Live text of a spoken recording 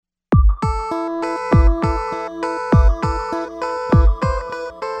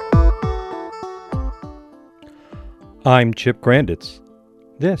I'm Chip Granditz.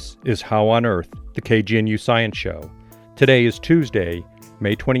 This is How on Earth, the KGNU Science Show. Today is Tuesday,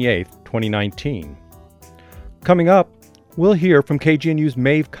 May 28th, 2019. Coming up, we'll hear from KGNU's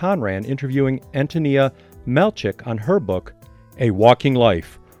Maeve Conran interviewing Antonia Melchick on her book, A Walking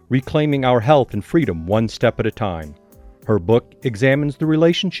Life, Reclaiming Our Health and Freedom One Step at a Time. Her book examines the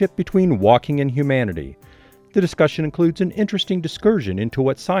relationship between walking and humanity. The discussion includes an interesting excursion into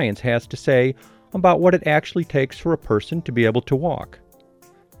what science has to say about what it actually takes for a person to be able to walk.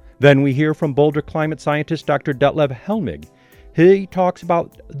 Then we hear from Boulder climate scientist Dr. Detlev Helmig. He talks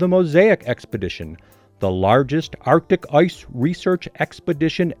about the MOSAIC expedition, the largest Arctic ice research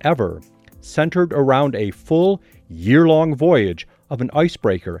expedition ever, centered around a full year-long voyage of an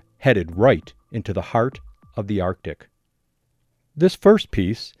icebreaker headed right into the heart of the Arctic. This first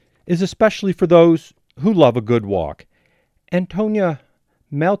piece is especially for those who love a good walk. Antonia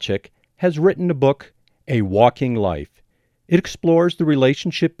Melchick has written a book, A Walking Life. It explores the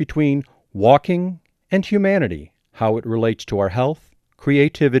relationship between walking and humanity, how it relates to our health,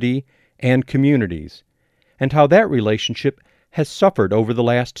 creativity, and communities, and how that relationship has suffered over the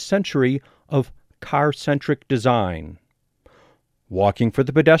last century of car-centric design. Walking for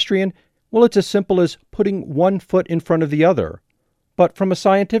the pedestrian? Well, it's as simple as putting one foot in front of the other. But from a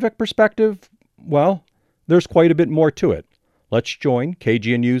scientific perspective, well, there's quite a bit more to it. Let's join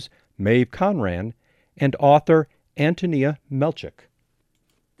KGNU's Maeve Conran and author Antonia Melchick.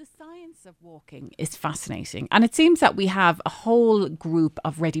 The science of walking is fascinating, and it seems that we have a whole group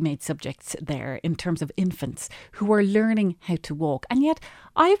of ready-made subjects there in terms of infants who are learning how to walk. And yet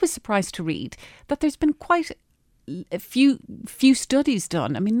I was surprised to read that there's been quite a few studies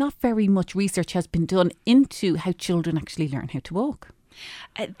done. I mean, not very much research has been done into how children actually learn how to walk.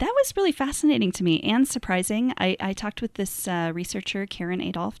 That was really fascinating to me and surprising. I talked with this researcher,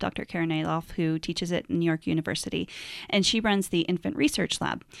 Dr. Karen Adolph, who teaches at New York University, and she runs the Infant Research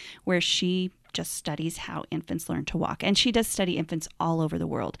Lab, where she just studies how infants learn to walk. And she does study infants all over the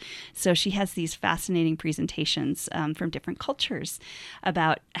world. So she has these fascinating presentations from different cultures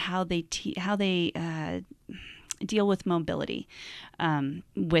about how they deal with mobility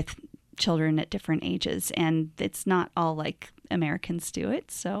with children at different ages. And it's not all like Americans do it.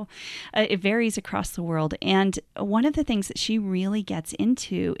 So it varies across the world. And one of the things that she really gets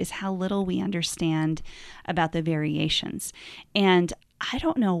into is how little we understand about the variations. And I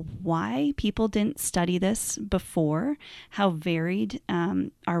don't know why people didn't study this before, how varied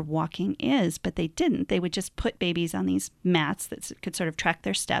our walking is, but they didn't. They would just put babies on these mats that could sort of track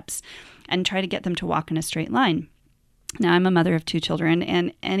their steps and try to get them to walk in a straight line. Now, I'm a mother of 2 children,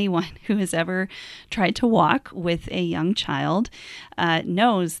 and anyone who has ever tried to walk with a young child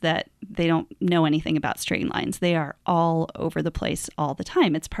knows that they don't know anything about straight lines. They are all over the place all the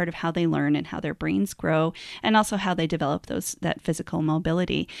time. It's part of how they learn and how their brains grow, and also how they develop that physical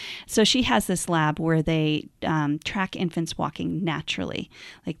mobility. So she has this lab where they track infants walking naturally.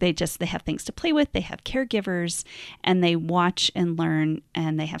 Like they have things to play with, they have caregivers, and they watch and learn,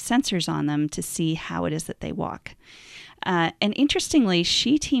 and they have sensors on them to see how it is that they walk. And interestingly,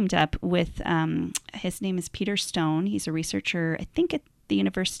 she teamed up with, his name is Peter Stone. He's a researcher, I think at the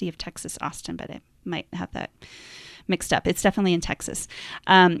University of Texas, Austin, but I might have that mixed up. It's definitely in Texas.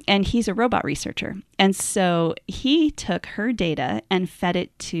 And he's a robot researcher. And so he took her data and fed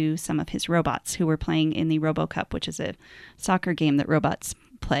it to some of his robots who were playing in the RoboCup, which is a soccer game that robots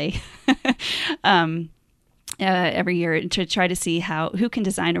play. Every year to try to see who can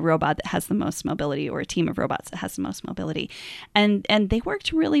design a robot that has the most mobility, or a team of robots that has the most mobility. And they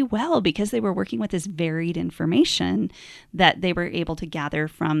worked really well because they were working with this varied information that they were able to gather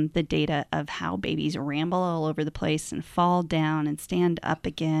from the data of how babies ramble all over the place and fall down and stand up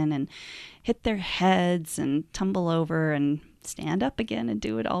again and hit their heads and tumble over and stand up again and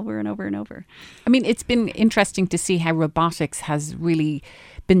do it over and over and over. I mean, it's been interesting to see how robotics has really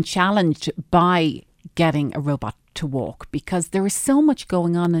been challenged by getting a robot to walk, because there is so much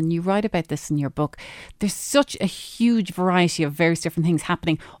going on, and you write about this in your book. There's such a huge variety of various different things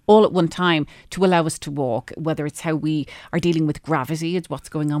happening all at one time to allow us to walk, whether it's how we are dealing with gravity, it's what's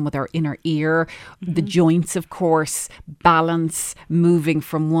going on with our inner ear, the joints, of course, balance, moving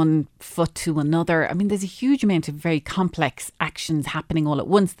from one foot to another. I mean, there's a huge amount of very complex actions happening all at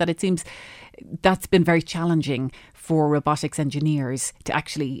once that it seems that's been very challenging for robotics engineers to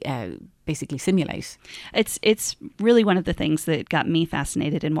actually basically simulate. It's really one of the things that got me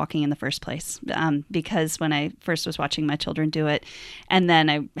fascinated in walking in the first place, because when I first was watching my children do it, and then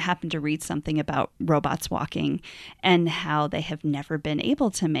I happened to read something about robots walking and how they have never been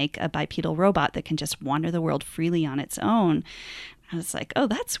able to make a bipedal robot that can just wander the world freely on its own. I was like, oh,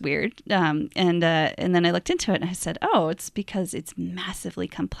 that's weird. And then I looked into it and I said, oh, it's because it's massively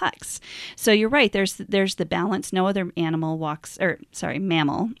complex. So you're right. There's the balance. No other mammal walks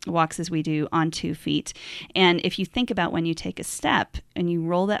as we do on 2 feet. And if you think about when you take a step and you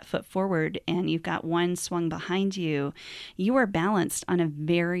roll that foot forward and you've got one swung behind you, you are balanced on a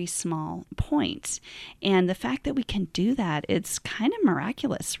very small point. And the fact that we can do that, it's kind of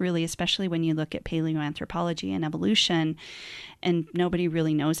miraculous, really, especially when you look at paleoanthropology and evolution. And nobody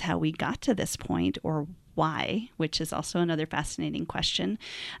really knows how we got to this point or why, which is also another fascinating question.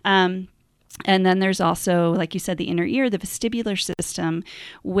 And then there's also, like you said, the inner ear, the vestibular system,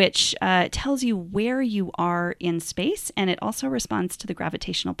 which tells you where you are in space. And it also responds to the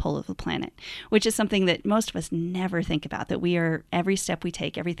gravitational pull of the planet, which is something that most of us never think about, that every step we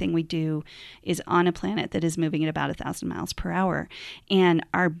take, everything we do is on a planet that is moving at about 1,000 miles per hour. And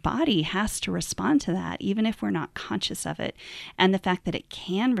our body has to respond to that, even if we're not conscious of it. And the fact that it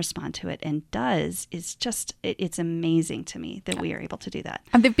can respond to it and does is just, it's amazing to me that we are able to do that.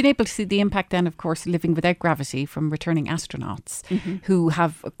 And they've been able to see the impact then, of course, living without gravity from returning astronauts who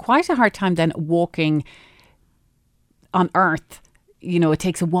have quite a hard time then walking on Earth. You know, it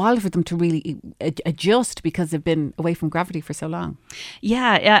takes a while for them to really adjust because they've been away from gravity for so long.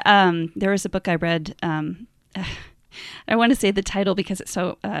 Yeah. There was a book I read. I want to say the title because it's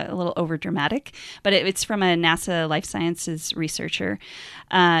so a little over dramatic, but it's from a NASA life sciences researcher.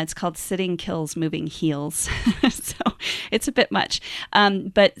 It's called Sitting Kills Moving Heals. So it's a bit much.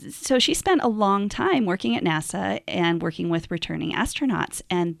 But so she spent a long time working at NASA and working with returning astronauts,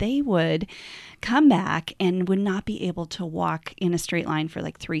 and they would come back and would not be able to walk in a straight line for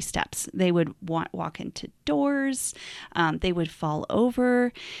like 3 steps. They would walk into doors. They would fall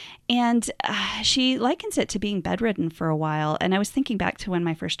over. And she likens it to being bedridden for a while. And I was thinking back to when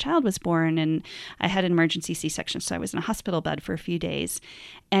my first child was born, and I had an emergency C-section, so I was in a hospital bed for a few days.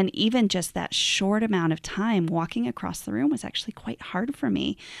 And even just that short amount of time walking across the room was actually quite hard for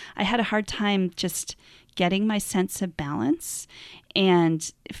me. I had a hard time just getting my sense of balance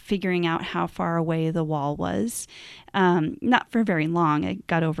and figuring out how far away the wall was. Not for very long. I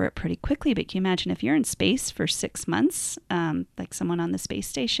got over it pretty quickly, but can you imagine if you're in space for 6 months, like someone on the space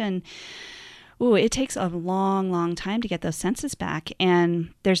station? Ooh, it takes a long, long time to get those senses back.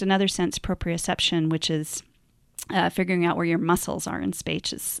 And there's another sense, proprioception, which is figuring out where your muscles are in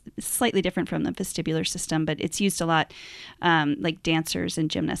space. Is slightly different from the vestibular system, but it's used a lot. Like dancers and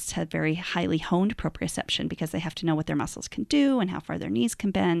gymnasts have very highly honed proprioception because they have to know what their muscles can do and how far their knees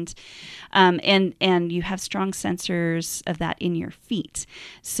can bend. And you have strong sensors of that in your feet,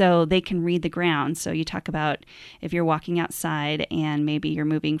 so they can read the ground. So you talk about if you're walking outside and maybe you're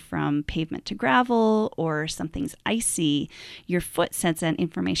moving from pavement to gravel or something's icy, your foot sends that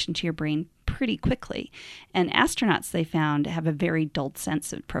information to your brain pretty quickly. And astronauts, they found, have a very dulled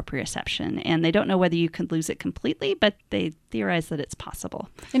sense of proprioception, and they don't know whether you can lose it completely, but they theorize that it's possible.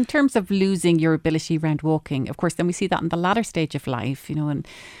 In terms of losing your ability around walking, of course, then we see that in the latter stage of life, you know, and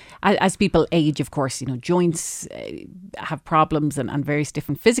as people age, of course, you know, joints have problems and various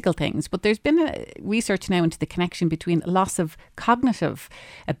different physical things. But there's been research now into the connection between loss of cognitive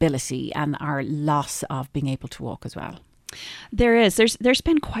ability and our loss of being able to walk as well. There is. There's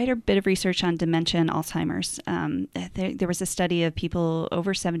been quite a bit of research on dementia and Alzheimer's. There was a study of people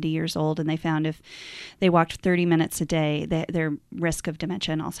over 70 years old, and they found if they walked 30 minutes a day, their risk of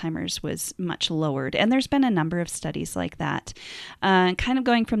dementia and Alzheimer's was much lowered. And there's been a number of studies like that. Kind of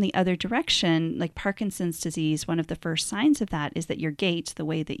going from the other direction, like Parkinson's disease, one of the first signs of that is that your gait, the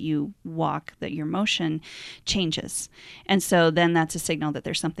way that you walk, that your motion changes. And so then that's a signal that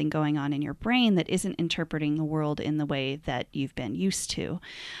there's something going on in your brain that isn't interpreting the world in the way that you've been used to.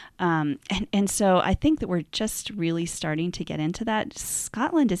 And so I think that we're just really starting to get into that.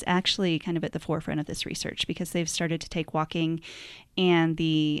 Scotland is actually kind of at the forefront of this research because they've started to take walking and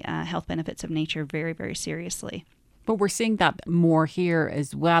the health benefits of nature very, very seriously. But we're seeing that more here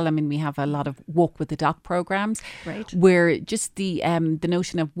as well. I mean, we have a lot of walk with the doc programs, right, where just the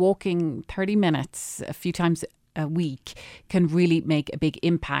notion of walking 30 minutes a few times a week can really make a big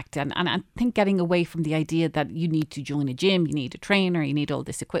impact. And I think getting away from the idea that you need to join a gym, you need a trainer, you need all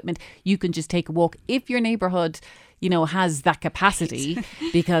this equipment. You can just take a walk if your neighbourhood, you know, has that capacity,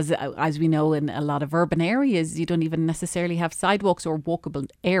 because as we know, in a lot of urban areas, you don't even necessarily have sidewalks or walkable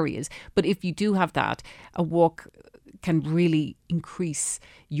areas. But if you do have that, a walk can really increase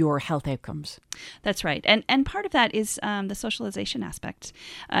your health outcomes. That's right. And part of that is the socialization aspect.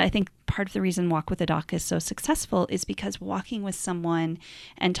 I think part of the reason Walk with a Doc is so successful is because walking with someone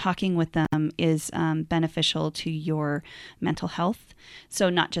and talking with them is beneficial to your mental health. So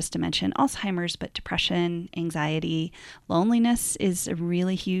not just to mention Alzheimer's, but depression, anxiety, loneliness is a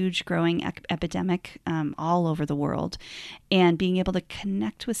really huge growing epidemic all over the world. And being able to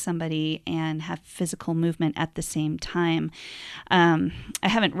connect with somebody and have physical movement at the same time. I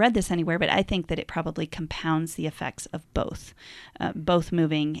haven't read this anywhere, but I think that it probably compounds the effects of both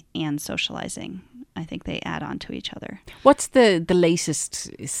moving and socializing. I think they add on to each other. What's the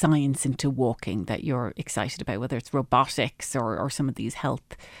latest science into walking that you're excited about, whether it's robotics or some of these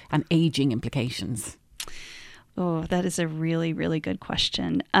health and aging implications? Oh, that is a really, really good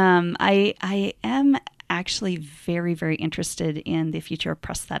question. I am actually very, very interested in the future of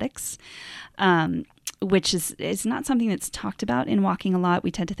prosthetics, which is not something that's talked about in walking a lot.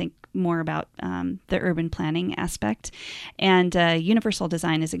 We tend to think more about the urban planning aspect. And universal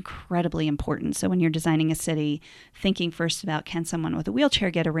design is incredibly important. So when you're designing a city, thinking first about, can someone with a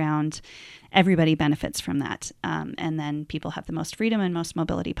wheelchair get around? Everybody benefits from that. And then people have the most freedom and most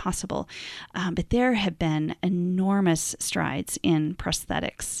mobility possible. But there have been enormous strides in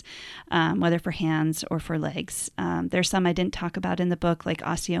prosthetics, whether for hands or for legs. There's some I didn't talk about in the book, like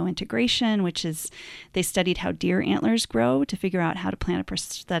osseointegration, which is they studied how deer antlers grow to figure out how to plant a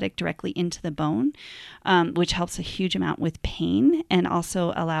prosthetic directly into the bone, which helps a huge amount with pain and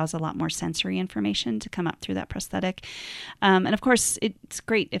also allows a lot more sensory information to come up through that prosthetic. And of course, it's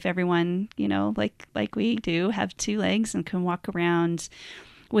great if everyone, like we do, have two legs and can walk around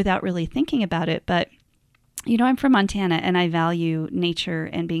without really thinking about it. But I'm from Montana and I value nature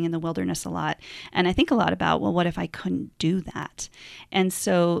and being in the wilderness a lot. And I think a lot about, well, what if I couldn't do that? And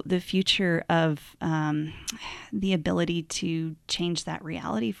so the future of the ability to change that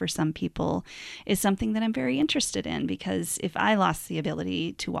reality for some people is something that I'm very interested in, because if I lost the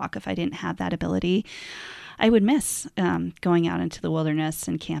ability to walk, if I didn't have that ability, I would miss going out into the wilderness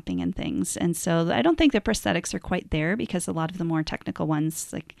and camping and things. And so I don't think the prosthetics are quite there, because a lot of the more technical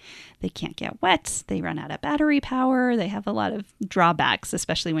ones, like they can't get wet, they run out of battery power, they have a lot of drawbacks,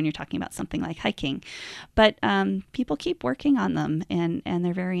 especially when you're talking about something like hiking. But people keep working on them and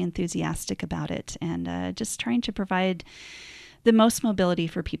they're very enthusiastic about it, and just trying to provide the most mobility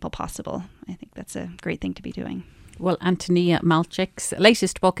for people possible. I think that's a great thing to be doing. Well, Antonia Malczyk's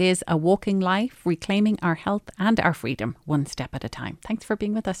latest book is A Walking Life, Reclaiming Our Health and Our Freedom, One Step at a Time. Thanks for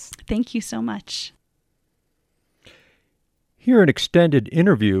being with us. Thank you so much. Hear an extended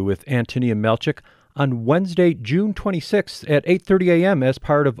interview with Antonia Malczyk on Wednesday, June 26th at 8:30 a.m. as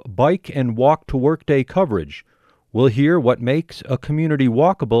part of Bike and Walk to Work Day coverage. We'll hear what makes a community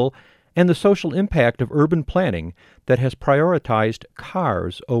walkable and the social impact of urban planning that has prioritized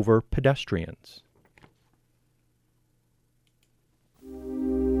cars over pedestrians.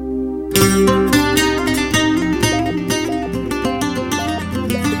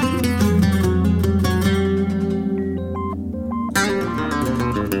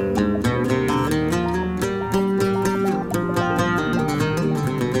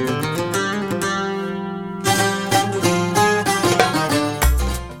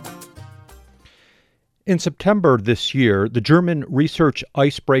 In September this year, the German research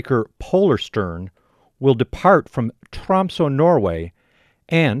icebreaker Polarstern will depart from Tromsø, Norway,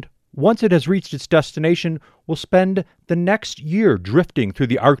 and once it has reached its destination, will spend the next year drifting through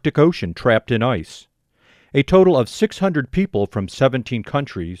the Arctic Ocean trapped in ice. A total of 600 people from 17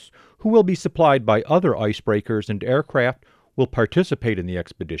 countries, who will be supplied by other icebreakers and aircraft, will participate in the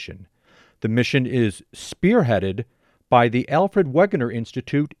expedition. The mission is spearheaded by the Alfred Wegener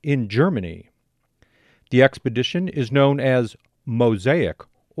Institute in Germany. The expedition is known as MOSAIC,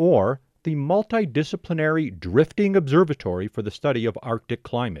 or the Multidisciplinary Drifting Observatory for the Study of Arctic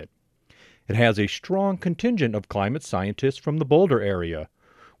Climate. It has a strong contingent of climate scientists from the Boulder area,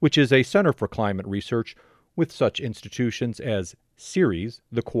 which is a center for climate research with such institutions as CERES,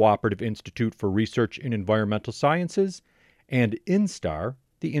 the Cooperative Institute for Research in Environmental Sciences, and INSTAR,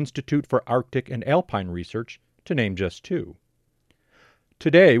 the Institute for Arctic and Alpine Research, to name just two.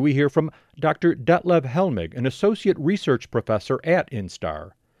 Today we hear from Dr. Detlev Helmig, an associate research professor at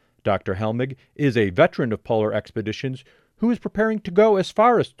INSTAR. Dr. Helmig is a veteran of polar expeditions who is preparing to go as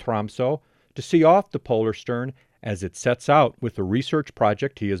far as Tromsø to see off the Polarstern as it sets out with the research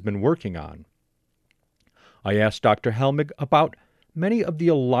project he has been working on. I asked Dr. Helmig about many of the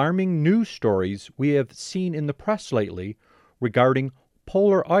alarming news stories we have seen in the press lately regarding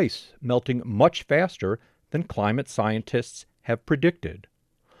polar ice melting much faster than climate scientists have predicted.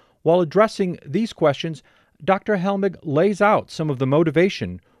 While addressing these questions, Dr. Helmig lays out some of the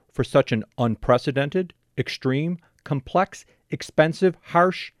motivation for such an unprecedented, extreme, complex, expensive,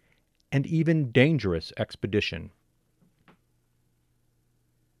 harsh, and even dangerous expedition.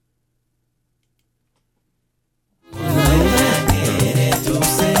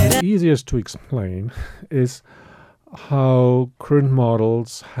 Easiest to explain is how current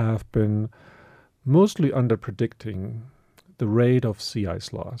models have been mostly under-predicting the rate of sea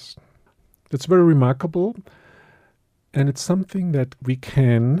ice loss. That's very remarkable, and it's something that we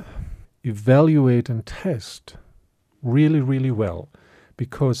can evaluate and test really, really well,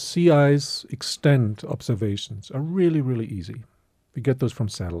 because sea ice extent observations are really, really easy. We get those from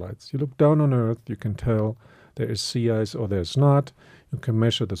satellites. You look down on Earth, you can tell there is sea ice or there's not. You can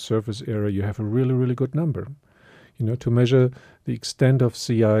measure the surface area. You have a really, really good number. To measure the extent of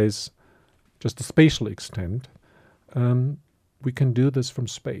sea ice, just the spatial extent, we can do this from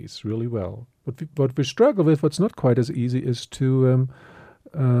space really well. What we struggle with, what's not quite as easy, is to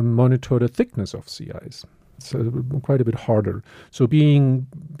monitor the thickness of sea ice. It's quite a bit harder. So being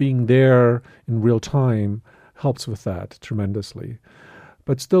there in real time helps with that tremendously.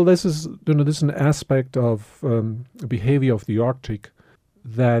 But still, this is an aspect of behavior of the Arctic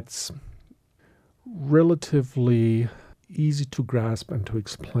that's relatively easy to grasp and to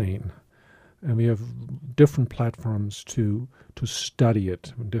explain. And we have different platforms to study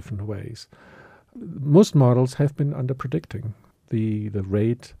it in different ways. Most models have been under-predicting the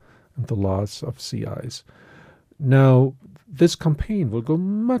rate and the loss of sea ice. Now, this campaign will go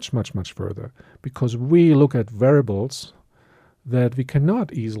much, much, much further, because we look at variables that we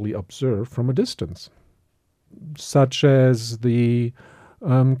cannot easily observe from a distance, such as the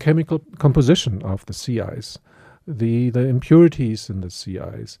chemical composition of the sea ice, the impurities in the sea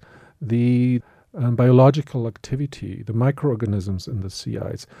ice, the biological activity, the microorganisms in the sea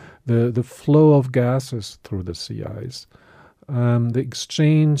ice, the flow of gases through the sea ice, the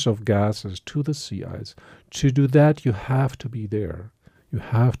exchange of gases to the sea ice. To do that, you have to be there. You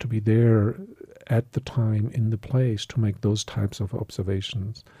have to be there at the time, in the place, to make those types of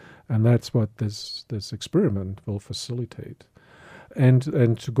observations. And that's what this experiment will facilitate. And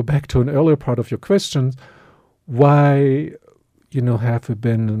to go back to an earlier part of your question, why have we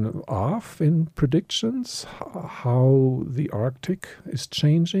been off in predictions, how the Arctic is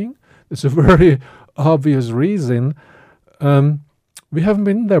changing? There's a very obvious reason. We haven't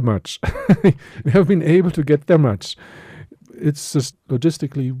been there much. We haven't been able to get there much. It's just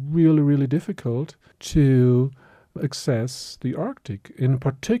logistically really, really difficult to access the Arctic, in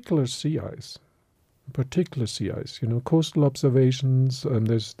particular sea ice. Coastal observations,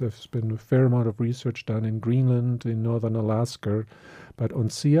 there's been a fair amount of research done in Greenland, in northern Alaska, but on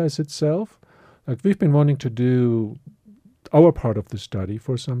sea ice itself, we've been wanting to do our part of the study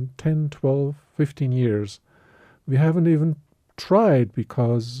for some 10, 12, 15 years. We haven't even tried,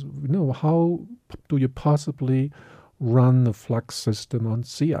 because how do you possibly run the flux system on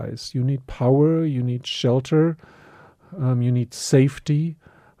sea ice? You need power, you need shelter, you need safety.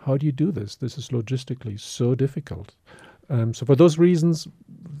 How do you do this? This is logistically so difficult. So for those reasons,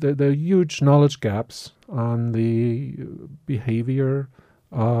 there are huge knowledge gaps on the behavior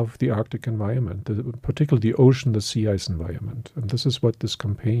of the Arctic environment, particularly the ocean, the sea ice environment. And this is what this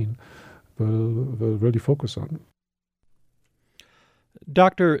campaign will really focus on.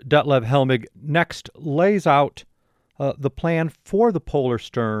 Dr. Detlev Helmig next lays out the plan for the Polar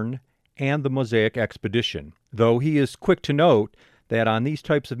Stern and the MOSAIC expedition, though he is quick to note that on these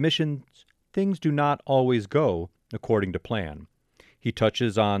types of missions, things do not always go according to plan. He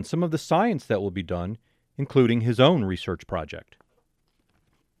touches on some of the science that will be done, including his own research project.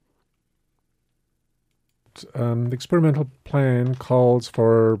 The experimental plan calls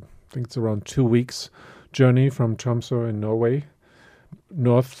for, I think it's around 2 weeks journey from Tromsø in Norway,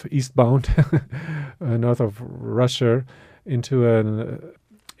 eastbound, north of Russia, into an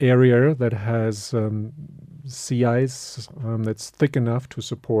area that has sea ice that's thick enough to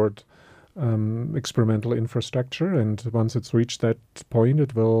support experimental infrastructure. And once it's reached that point,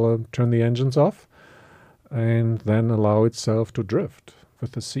 it will turn the engines off and then allow itself to drift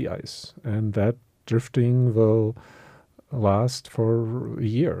with the sea ice. And that drifting will last for a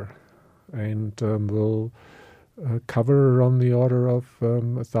year and will cover on the order of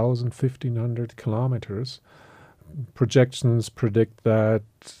 1,500 kilometers. Projections predict that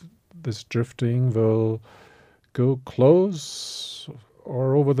this drifting will go close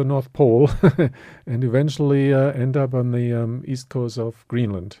or over the North Pole and eventually end up on the east coast of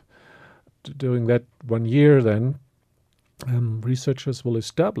Greenland. During that 1 year, then, researchers will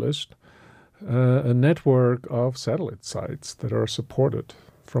establish a network of satellite sites that are supported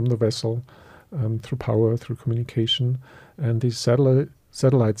from the vessel through power, through communication. And these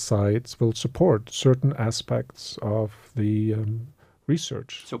satellite sites will support certain aspects of the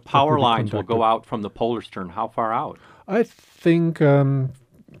research. So power lines will go out from the polar stern. How far out? I think the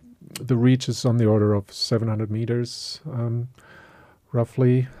reach is on the order of 700 meters,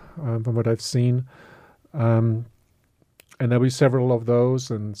 roughly, from what I've seen. And there'll be several of those,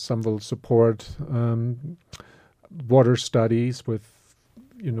 and some will support water studies with,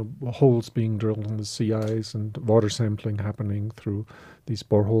 holes being drilled in the sea ice and water sampling happening through these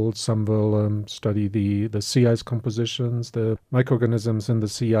boreholes. Some will study the sea ice compositions, the microorganisms in the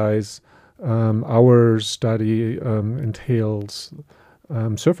sea ice. Our study entails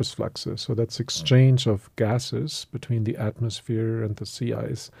surface fluxes, so that's exchange of gases between the atmosphere and the sea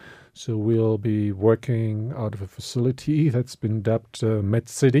ice. So we'll be working out of a facility that's been dubbed Med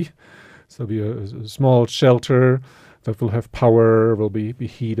City. So it'll be a small shelter that will have power, will be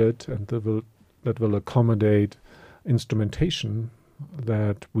heated, and that will accommodate instrumentation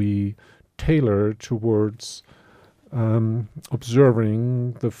that we tailor towards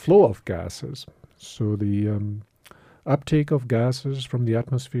observing the flow of gases. So the uptake of gases from the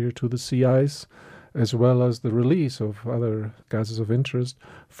atmosphere to the sea ice, as well as the release of other gases of interest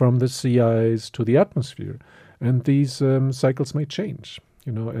from the sea ice to the atmosphere. And these cycles may change,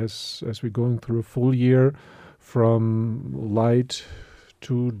 as we're going through a full year from light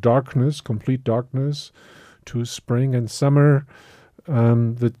to darkness, complete darkness, to spring and summer.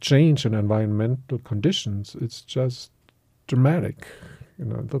 The change in environmental conditions, it's just dramatic.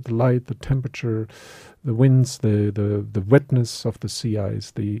 The light, the temperature, the winds, the wetness of the sea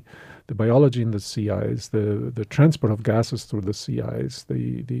ice, the biology in the sea ice, the transport of gases through the sea ice,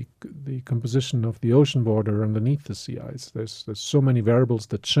 the composition of the ocean water underneath the sea ice. There's so many variables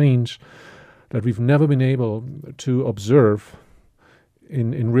that change that we've never been able to observe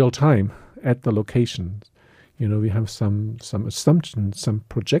in real time at the location. We have some assumptions, some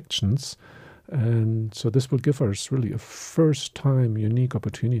projections, and so this will give us really a first-time unique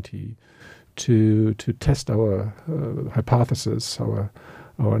opportunity to test our hypothesis, our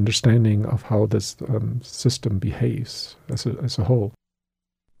understanding of how this system behaves as a whole.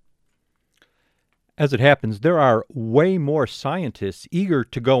 As it happens, there are way more scientists eager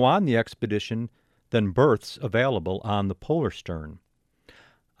to go on the expedition than berths available on the polar stern.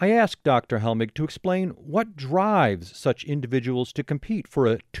 I asked Dr. Helmig to explain what drives such individuals to compete for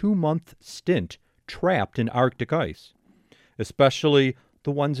a 2-month stint trapped in Arctic ice, especially the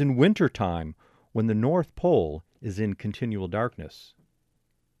ones in wintertime when the North Pole is in continual darkness.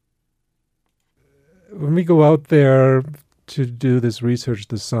 When we go out there to do this research,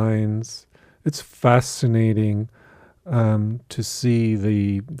 the science, it's fascinating to see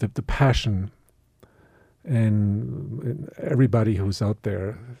the passion and everybody who's out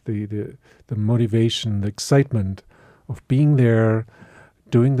there, the motivation, the excitement of being there,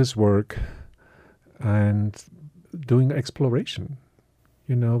 doing this work, and doing exploration.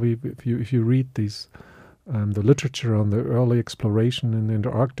 If you read these, the literature on the early exploration in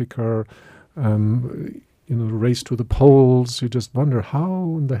Antarctica, race to the poles, you just wonder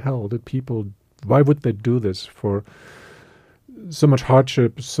how in the hell did people, why would they do this for so much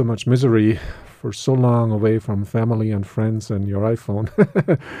hardship, so much misery, for so long away from family and friends and your iPhone.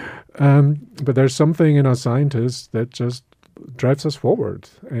 But there's something in our scientists that just drives us forward.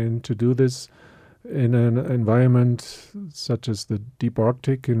 And to do this in an environment such as the deep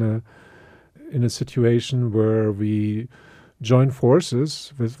Arctic, in a situation where we join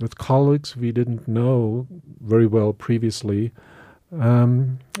forces with colleagues we didn't know very well previously,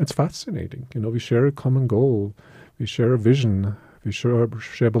 it's fascinating. We share a common goal, we share a vision, we share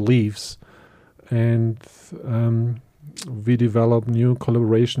beliefs, and we develop new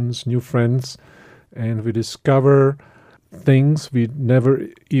collaborations, new friends, and we discover things we never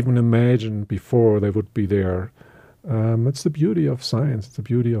even imagined before they would be there. It's the beauty of science. It's the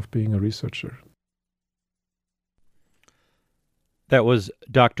beauty of being a researcher. That was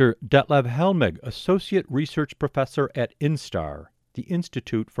Dr. Detlev Helmig, Associate Research Professor at INSTAR, the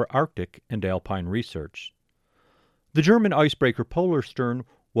Institute for Arctic and Alpine Research. The German icebreaker Polar Stern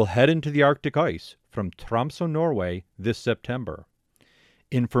will head into the Arctic ice from Tromsø, Norway this September.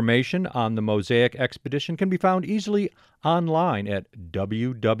 Information on the MOSAIC expedition can be found easily online at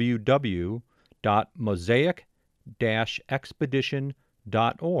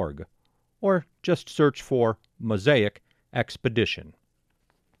www.mosaic-expedition.org, or just search for MOSAIC Expedition.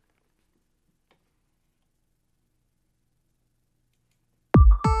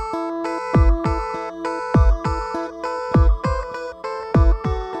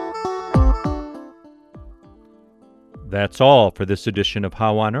 That's all for this edition of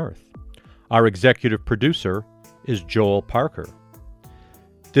How on Earth. Our executive producer is Joel Parker.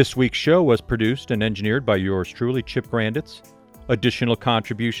 This week's show was produced and engineered by yours truly, Chip Granditz. Additional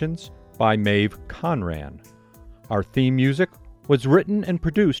contributions by Maeve Conran. Our theme music was written and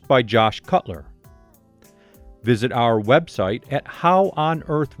produced by Josh Cutler. Visit our website at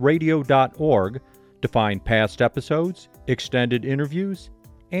howonearthradio.org to find past episodes, extended interviews,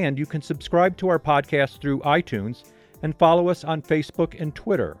 and you can subscribe to our podcast through iTunes and follow us on Facebook and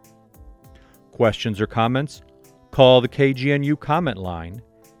Twitter. Questions or comments? Call the KGNU comment line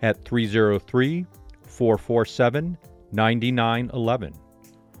at 303-447-9911.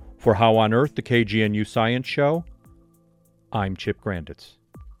 For How on Earth, the KGNU Science Show, I'm Chip Granditz.